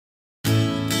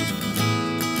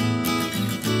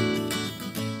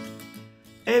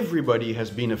everybody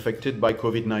has been affected by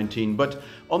COVID-19, but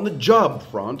on the job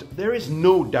front, there is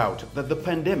no doubt that the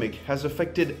pandemic has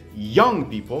affected young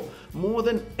people more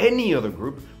than any other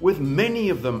group, with many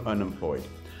of them unemployed.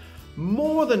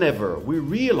 More than ever, we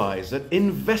realize that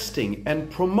investing and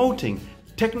promoting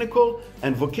technical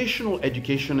and vocational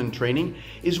education and training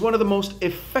is one of the most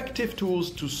effective tools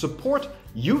to support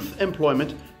youth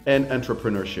employment and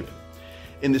entrepreneurship.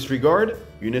 In this regard,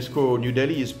 UNESCO New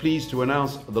Delhi is pleased to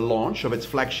announce the launch of its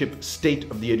flagship State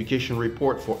of the Education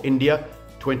Report for India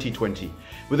 2020.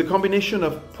 With a combination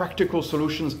of practical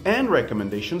solutions and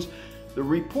recommendations, the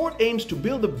report aims to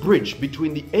build a bridge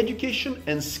between the education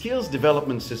and skills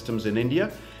development systems in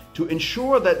India to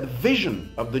ensure that the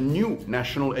vision of the new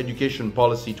National Education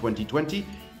Policy 2020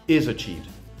 is achieved.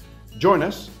 Join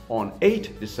us on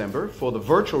 8 December for the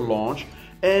virtual launch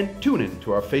and tune in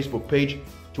to our Facebook page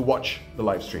to watch the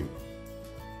live stream.